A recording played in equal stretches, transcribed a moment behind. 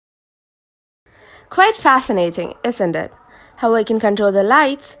Quite fascinating, isn't it? How I can control the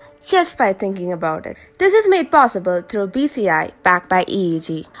lights just by thinking about it. This is made possible through BCI backed by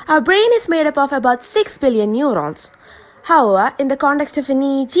EEG. Our brain is made up of about 6 billion neurons. However, in the context of an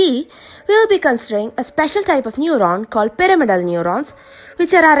EEG, we will be considering a special type of neuron called pyramidal neurons,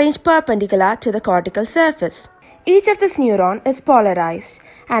 which are arranged perpendicular to the cortical surface. Each of this neuron is polarized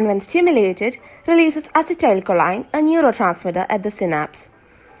and when stimulated, releases acetylcholine, a neurotransmitter at the synapse.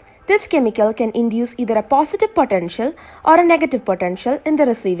 This chemical can induce either a positive potential or a negative potential in the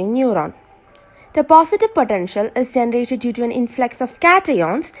receiving neuron. The positive potential is generated due to an influx of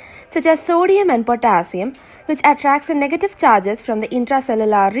cations such as sodium and potassium, which attracts the negative charges from the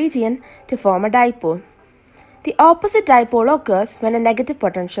intracellular region to form a dipole. The opposite dipole occurs when a negative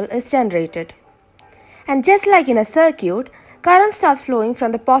potential is generated. And just like in a circuit, current starts flowing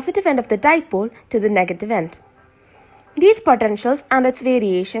from the positive end of the dipole to the negative end. These potentials and its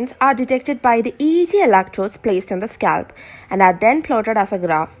variations are detected by the EEG electrodes placed on the scalp and are then plotted as a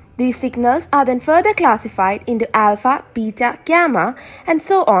graph. These signals are then further classified into alpha, beta, gamma, and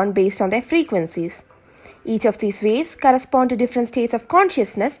so on based on their frequencies. Each of these waves correspond to different states of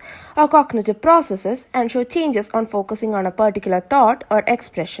consciousness or cognitive processes and show changes on focusing on a particular thought or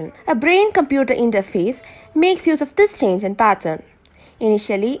expression. A brain-computer interface makes use of this change in pattern.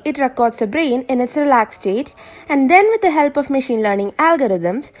 Initially, it records the brain in its relaxed state and then with the help of machine learning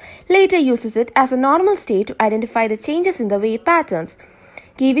algorithms, later uses it as a normal state to identify the changes in the wave patterns,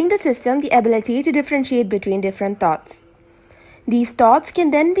 giving the system the ability to differentiate between different thoughts. These thoughts can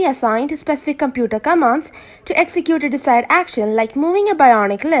then be assigned to specific computer commands to execute a desired action like moving a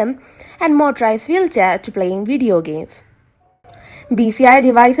bionic limb and motorized wheelchair to playing video games. BCI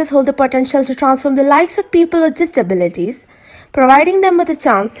devices hold the potential to transform the lives of people with disabilities, providing them with a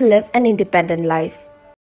chance to live an independent life.